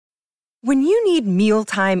When you need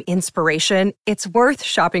mealtime inspiration, it's worth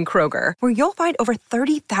shopping Kroger, where you'll find over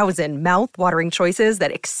 30,000 mouth-watering choices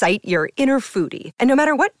that excite your inner foodie. And no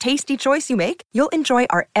matter what tasty choice you make, you'll enjoy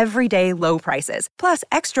our everyday low prices, plus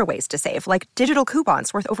extra ways to save, like digital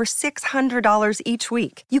coupons worth over $600 each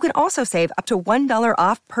week. You can also save up to $1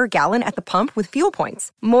 off per gallon at the pump with fuel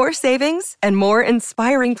points. More savings and more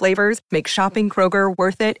inspiring flavors make shopping Kroger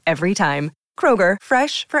worth it every time. Kroger,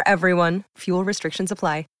 fresh for everyone. Fuel restrictions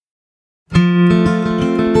apply.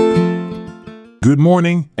 Good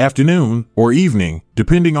morning, afternoon, or evening,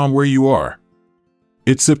 depending on where you are.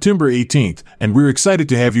 It's September 18th, and we're excited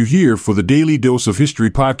to have you here for the Daily Dose of History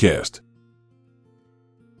podcast.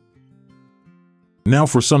 Now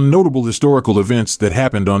for some notable historical events that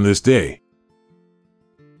happened on this day.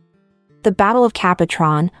 The Battle of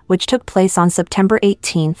Kapetron, which took place on September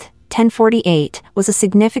 18th, 1048, was a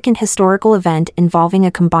significant historical event involving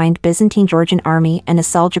a combined Byzantine-Georgian army and a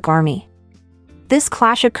Seljuq army. This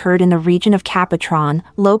clash occurred in the region of Kapetron,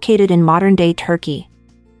 located in modern-day Turkey.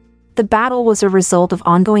 The battle was a result of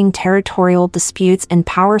ongoing territorial disputes and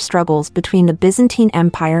power struggles between the Byzantine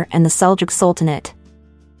Empire and the Seljuq Sultanate.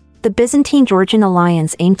 The Byzantine-Georgian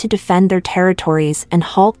alliance aimed to defend their territories and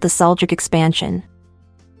halt the Seljuq expansion.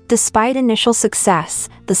 Despite initial success,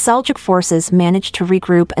 the Seljuq forces managed to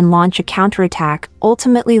regroup and launch a counterattack,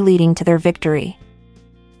 ultimately leading to their victory.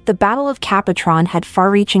 The Battle of Kapetron had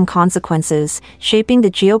far-reaching consequences, shaping the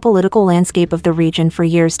geopolitical landscape of the region for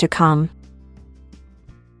years to come.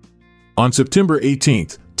 On September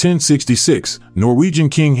 18th, 1066, Norwegian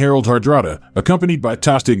King Harald Hardrada, accompanied by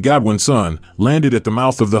Tostig Godwin's son, landed at the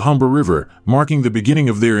mouth of the Humber River, marking the beginning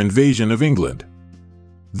of their invasion of England.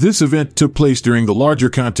 This event took place during the larger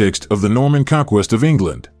context of the Norman conquest of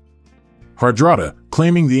England. Hardrada,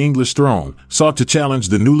 claiming the English throne, sought to challenge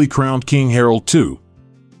the newly crowned King Harold II.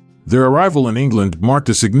 Their arrival in England marked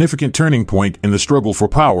a significant turning point in the struggle for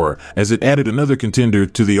power, as it added another contender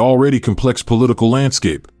to the already complex political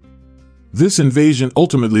landscape. This invasion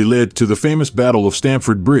ultimately led to the famous Battle of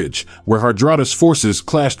Stamford Bridge, where Hardrada's forces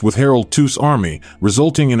clashed with Harold II's army,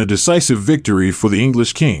 resulting in a decisive victory for the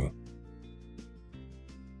English king.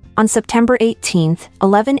 On September 18,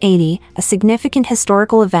 1180, a significant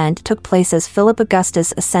historical event took place as Philip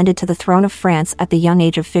Augustus ascended to the throne of France at the young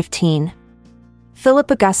age of 15.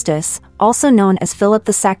 Philip Augustus, also known as Philip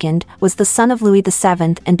II, was the son of Louis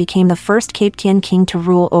VII and became the first Capetian king to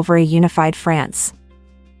rule over a unified France.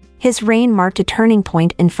 His reign marked a turning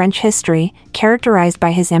point in French history, characterized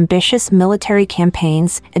by his ambitious military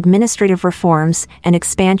campaigns, administrative reforms, and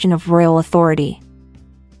expansion of royal authority.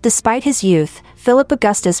 Despite his youth, Philip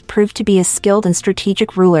Augustus proved to be a skilled and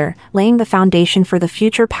strategic ruler, laying the foundation for the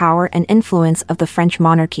future power and influence of the French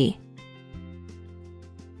monarchy.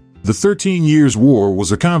 The 13 Years' War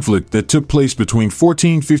was a conflict that took place between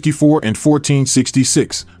 1454 and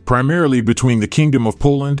 1466, primarily between the Kingdom of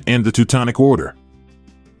Poland and the Teutonic Order.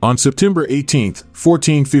 On September 18,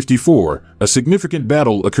 1454, a significant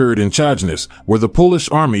battle occurred in Chojnice, where the Polish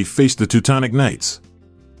army faced the Teutonic Knights.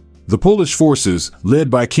 The Polish forces,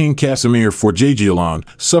 led by King Casimir Jagiellon,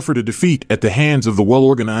 suffered a defeat at the hands of the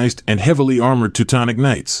well-organized and heavily armored Teutonic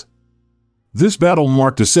Knights. This battle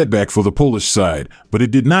marked a setback for the Polish side, but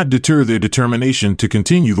it did not deter their determination to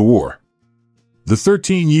continue the war. The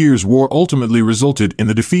 13 Years' War ultimately resulted in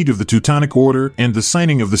the defeat of the Teutonic Order and the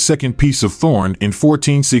signing of the Second Peace of Thorn in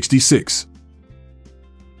 1466.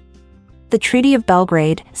 The Treaty of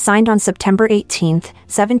Belgrade, signed on September 18,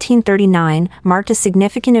 1739, marked a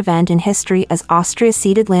significant event in history as Austria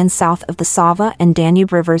ceded land south of the Sava and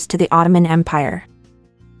Danube rivers to the Ottoman Empire.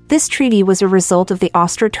 This treaty was a result of the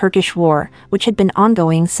Austro-Turkish War, which had been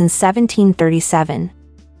ongoing since 1737.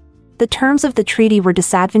 The terms of the treaty were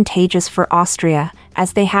disadvantageous for Austria,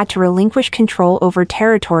 as they had to relinquish control over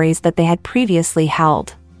territories that they had previously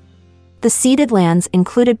held. The ceded lands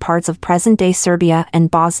included parts of present-day Serbia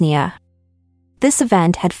and Bosnia. This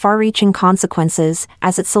event had far-reaching consequences,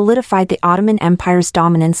 as it solidified the Ottoman Empire's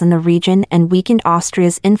dominance in the region and weakened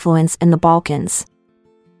Austria's influence in the Balkans.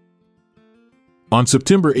 On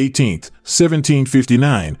September 18,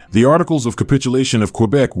 1759, the Articles of Capitulation of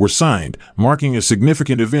Quebec were signed, marking a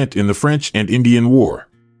significant event in the French and Indian War.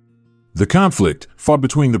 The conflict, fought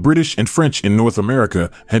between the British and French in North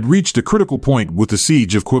America, had reached a critical point with the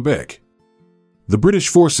siege of Quebec. The British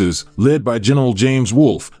forces, led by General James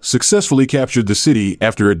Wolfe, successfully captured the city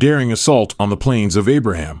after a daring assault on the Plains of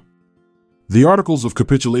Abraham. The Articles of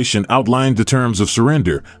Capitulation outlined the terms of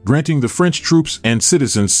surrender, granting the French troops and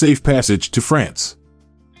citizens safe passage to France.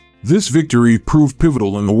 This victory proved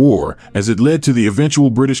pivotal in the war, as it led to the eventual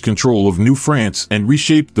British control of New France and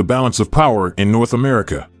reshaped the balance of power in North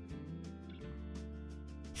America.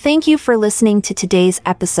 Thank you for listening to today's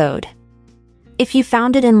episode. If you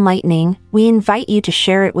found it enlightening, we invite you to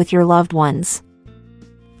share it with your loved ones.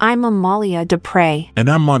 I'm Amalia Dupre. And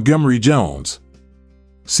I'm Montgomery Jones.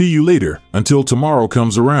 See you later, until tomorrow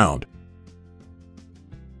comes around.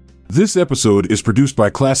 This episode is produced by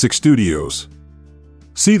Classic Studios.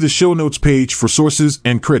 See the show notes page for sources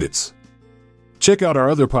and credits. Check out our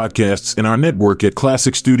other podcasts in our network at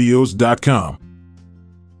classicstudios.com.